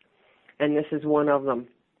concepts. And this is one of them.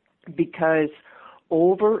 because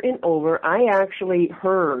over and over I actually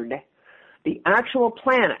heard the actual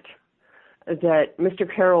planet that Mr.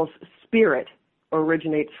 Carroll's spirit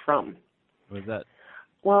originates from. What is that?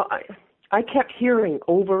 Well, I kept hearing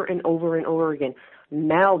over and over and over again,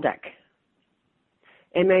 Maldek.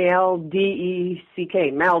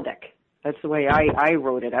 M-A-L-D-E-C-K, Maldek. That's the way I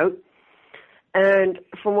wrote it out. And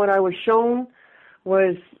from what I was shown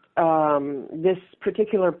was this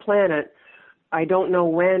particular planet, I don't know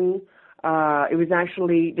when, it was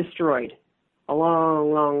actually destroyed a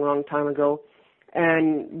long, long, long time ago.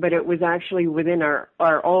 But it was actually within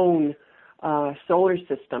our own solar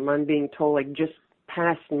system. I'm being told, like, just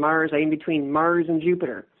past Mars, in between Mars and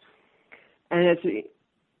Jupiter. And it's,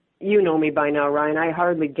 you know me by now, Ryan. I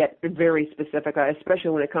hardly get very specific,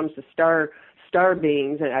 especially when it comes to star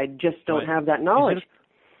beings, and I just don't have that knowledge.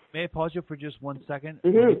 May I pause you for just 1 second?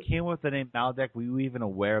 Mm-hmm. When you came up with the name Maldek, were you even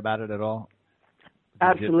aware about it at all?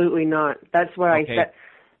 Absolutely not. That's why I said.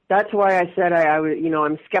 That's why I said I was.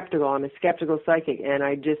 I'm skeptical. I'm a skeptical psychic, and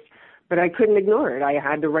but I couldn't ignore it. I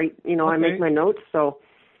had to write. I make my notes. So.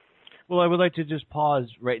 Well, I would like to just pause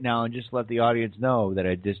right now and just let the audience know that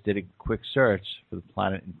I just did a quick search for the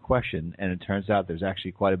planet in question, and it turns out there's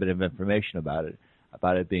actually quite a bit of information about it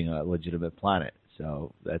being a legitimate planet.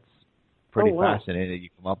 So that's pretty fascinating that you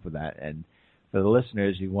come up with that. And for the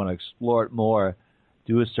listeners, you want to explore it more,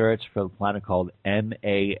 do a search for the planet called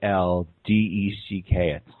Maldek.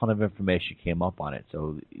 A ton of information came up on it,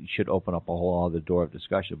 so it should open up a whole other door of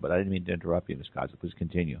discussion. But I didn't mean to interrupt you, Ms. Kozik. Please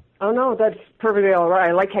continue. Oh, no, that's perfectly all right.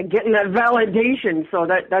 I like getting that validation, so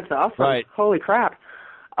that's awesome. Right. Holy crap.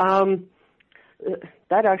 That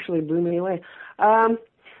actually blew me away.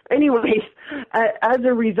 Anyways, as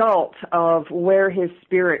a result of where his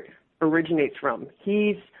spirit originates from,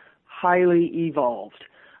 he's highly evolved.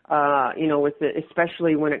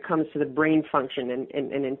 Especially when it comes to the brain function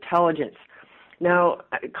and intelligence. Now,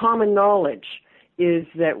 common knowledge is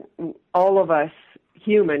that all of us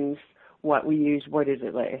humans, we use, like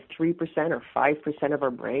 3% or 5% of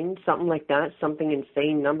our brain, something like that, something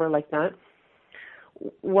insane number like that.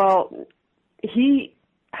 Well, he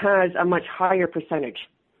has a much higher percentage,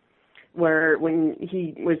 where when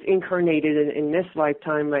he was incarnated in this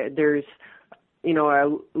lifetime, there's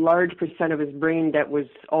a large percent of his brain that was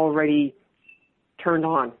already turned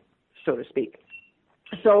on, so to speak.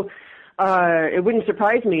 So it wouldn't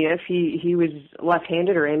surprise me if he was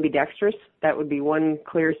left-handed or ambidextrous. That would be one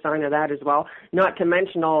clear sign of that as well. Not to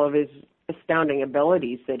mention all of his astounding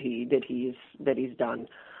abilities that he's done.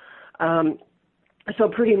 So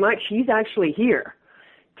pretty much he's actually here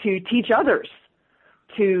to teach others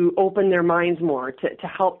to open their minds more, to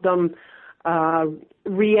help them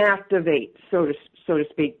reactivate, so to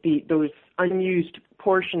speak, those unused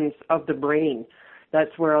portions of the brain.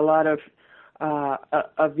 That's where a lot of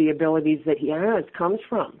the abilities that he has comes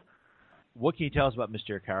from. What can you tell us about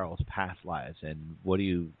Mr. Carroll's past lives, and what do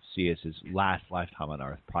you see as his last lifetime on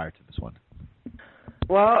Earth prior to this one?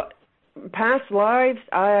 Well, past lives,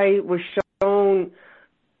 I was shown,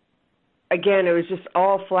 again, it was just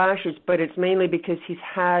all flashes, but it's mainly because he's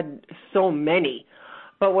had so many.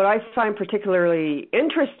 But what I find particularly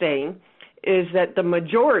interesting is that the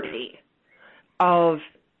majority of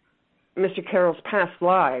Mr. Carroll's past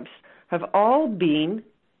lives have all been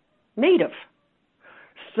native.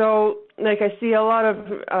 So, like, I see a lot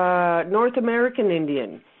of North American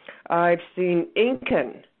Indian. I've seen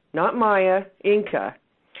Incan, not Maya, Inca.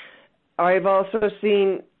 I've also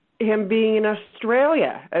seen him being in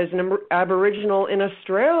Australia, as an Aboriginal in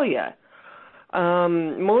Australia.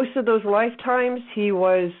 Most of those lifetimes, he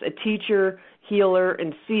was a teacher, healer,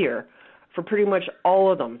 and seer for pretty much all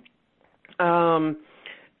of them.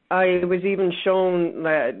 I was even shown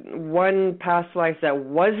that one past life that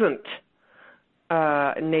wasn't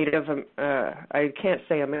Native, I can't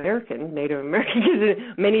say American, Native American, because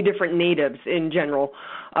many different natives in general.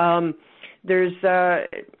 There's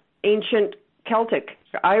ancient Celtic,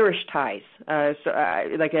 Irish ties.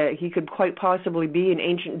 He could quite possibly be an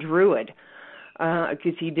ancient Druid,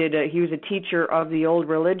 because he was a teacher of the old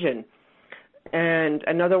religion. And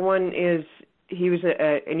another one is he was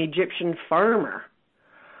an Egyptian farmer.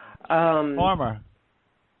 Farmer.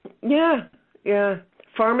 Yeah.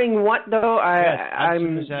 Farming what though?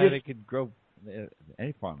 I'm just. They could grow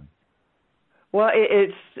any farming. Well,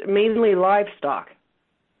 it's mainly livestock.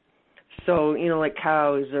 So like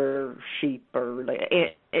cows or sheep or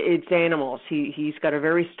it's animals. He's got a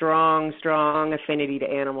very strong affinity to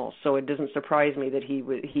animals. So it doesn't surprise me that he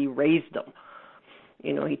raised them.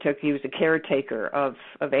 He was a caretaker of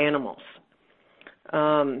animals.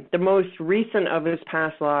 The most recent of his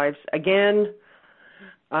past lives, again,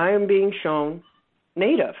 I am being shown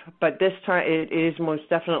Native, but this time it is most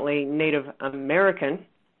definitely Native American.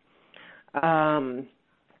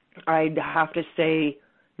 I'd have to say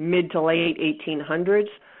mid to late 1800s.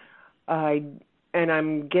 And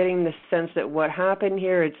I'm getting the sense that what happened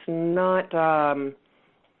here, it's not,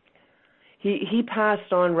 he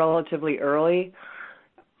passed on relatively early,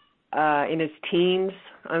 in his teens,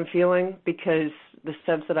 I'm feeling, because the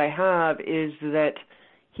sense that I have is that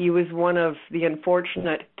he was one of the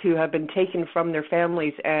unfortunate to have been taken from their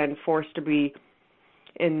families and forced to be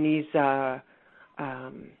in these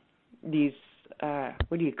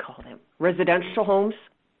what do you call them? Residential homes.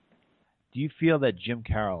 Do you feel that Jim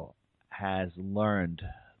Carroll has learned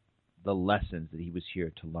the lessons that he was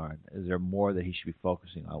here to learn? Is there more that he should be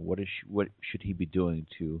focusing on? What should he be doing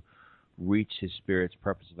to reach his spirit's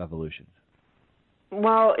purpose of evolution?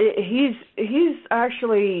 Well, he's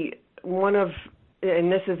actually one of,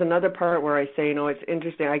 and this is another part where I say, it's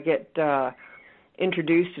interesting. I get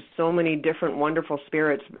introduced to so many different wonderful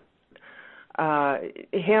spirits. I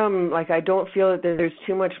don't feel that there's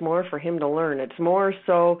too much more for him to learn. It's more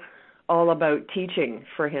so all about teaching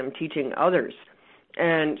for him, teaching others.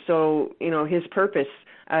 And so, his purpose,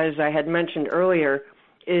 as I had mentioned earlier,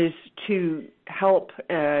 is to help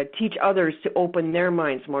teach others to open their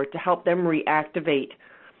minds more, to help them reactivate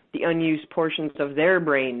the unused portions of their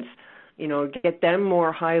brains, get them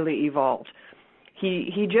more highly evolved.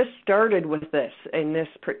 He just started with this in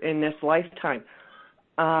this lifetime.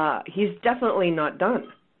 He's definitely not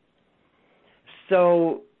done.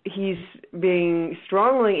 So he's being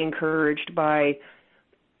strongly encouraged by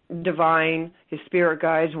divine, his spirit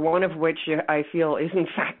guides, one of which I feel is in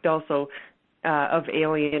fact also of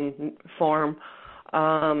alien form.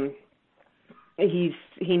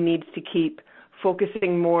 He needs to keep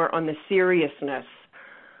focusing more on the seriousness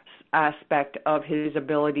aspect of his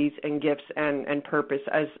abilities and gifts and purpose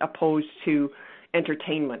as opposed to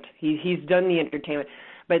entertainment. He's done the entertainment.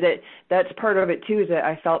 But that's part of it too, is that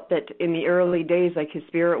I felt that in the early days, like his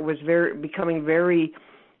spirit was becoming very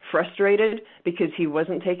frustrated because he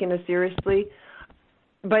wasn't taken as seriously.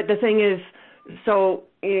 But the thing is, so,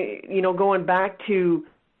 going back to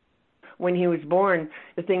when he was born,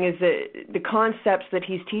 the thing is that the concepts that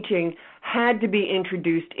he's teaching had to be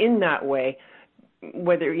introduced in that way,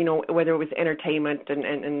 whether it was entertainment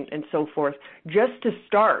and so forth, just to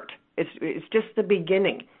start. It's just the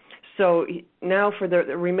beginning. So now for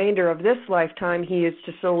the remainder of this lifetime, he is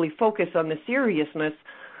to solely focus on the seriousness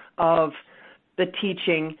of the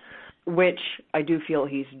teaching, which I do feel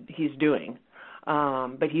he's doing.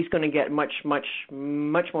 But he's going to get much, much,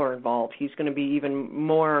 much more involved. He's going to be even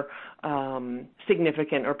more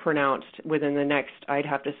significant or pronounced within the next, I'd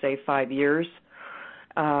have to say, 5 years.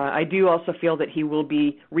 I do also feel that he will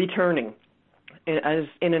be returning as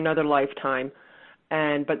in another lifetime.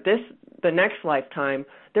 But the next lifetime,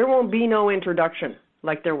 there won't be no introduction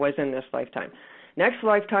like there was in this lifetime. Next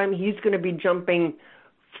lifetime, he's going to be jumping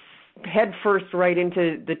head first right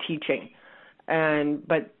into the teaching.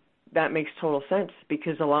 But that makes total sense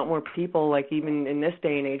because a lot more people, like even in this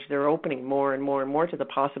day and age, they're opening more and more and more to the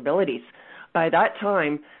possibilities. By that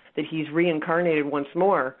time that he's reincarnated once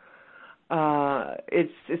more,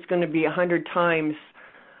 it's going to be 100 times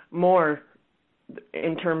more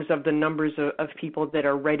in terms of the numbers of people that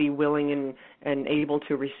are ready, willing, and able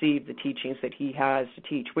to receive the teachings that he has to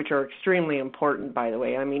teach, which are extremely important, by the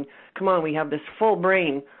way. I mean, come on, we have this full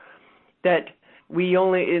brain that we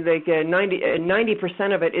only,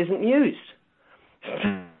 90% of it isn't used.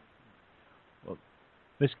 Well,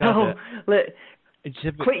 Ms. Costa,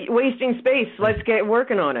 quit wasting space. Let's get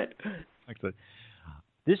working on it. Excellent.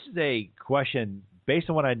 This is a question, based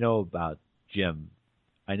on what I know about Jim,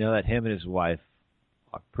 I know that him and his wife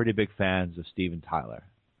are pretty big fans of Steven Tyler.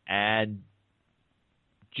 And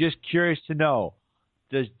just curious to know,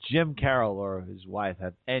 does Jim Carroll or his wife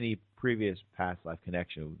have any previous past life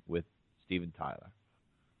connection with Steven Tyler?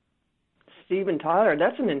 Steven Tyler,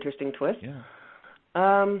 that's an interesting twist. Yeah.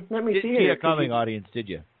 Let me see here. Didn't see it coming, audience, did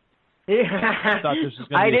you? Yeah. I thought this was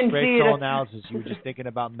going to be a straight soul analysis. You were just thinking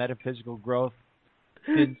about metaphysical growth.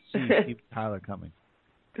 Didn't see Steven Tyler coming.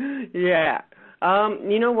 Yeah.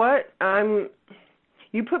 You know what?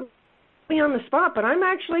 You put me on the spot, but I am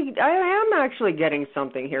actually getting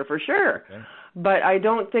something here for sure. Okay. But I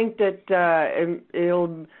don't think that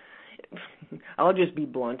I'll just be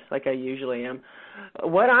blunt like I usually am.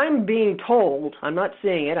 What I'm being told, I'm not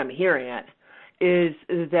seeing it, I'm hearing it, is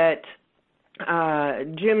that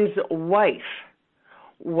Jim's wife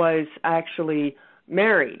was actually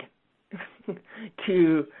married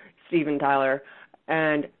to Steven Tyler,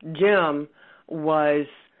 and Jim was,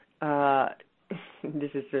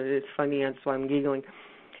 it's funny, that's why I'm giggling.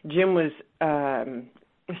 Jim was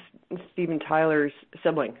Steven Tyler's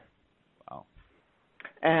sibling. Wow.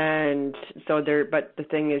 And so but the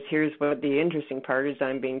thing is, here's what the interesting part is,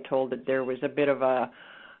 I'm being told that there was a bit of a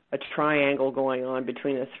triangle going on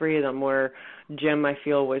between the three of them, where Jim, I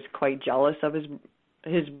feel, was quite jealous of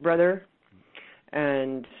his brother,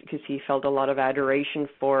 and because he felt a lot of adoration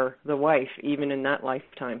for the wife, even in that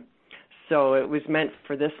lifetime. So it was meant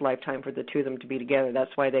for this lifetime for the two of them to be together.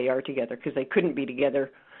 That's why they are together, because they couldn't be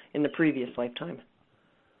together in the previous lifetime.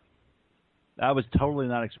 That was totally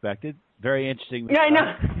not expected. Very interesting. Yeah, I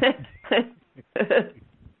know.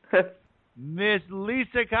 Miss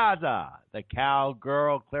Lisa Kaza, the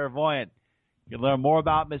cowgirl clairvoyant. You can learn more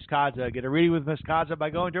about Miss Kaza. Get a reading with Miss Kaza by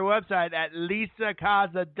going to her website at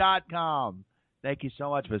lisakaza.com. Thank you so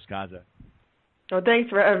much, Miss Kaza. Well, thanks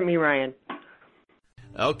for having me, Ryan.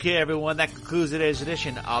 Okay, everyone, that concludes today's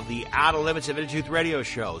edition of the Outer Limits of Inner Truth Radio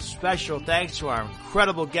Show. Special thanks to our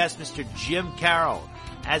incredible guest, Mr. Jim Carroll.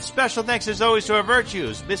 And special thanks, as always, to our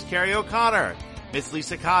virtues, Miss Carrie O'Connor, Miss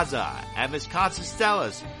Lisa Kaza, and Miss Constance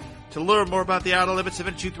Stellas. To learn more about the Outer Limits of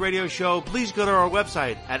Inner Truth Radio Show, please go to our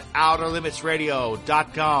website at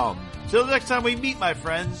OuterLimitsRadio.com. Till the next time we meet, my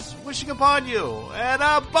friends, wishing upon you an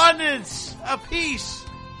abundance of peace,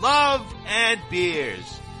 love, and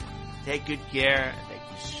beers. Take good care, and thank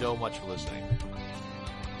you so much for listening.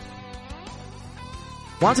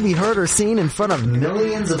 Want to be heard or seen in front of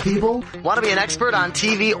millions of people? Want to be an expert on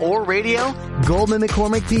TV or radio? Goldman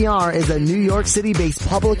McCormick PR is a New York City-based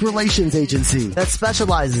public relations agency that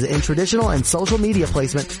specializes in traditional and social media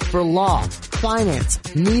placement for law,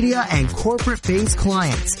 finance, media, and corporate-based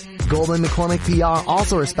clients. Goldman McCormick PR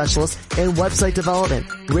also are specialists in website development,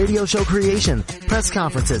 radio show creation, press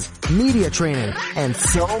conferences, media training, and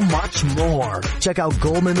so much more. Check out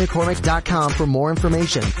GoldmanMcCormick.com for more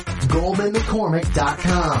information.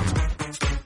 GoldmanMcCormick.com.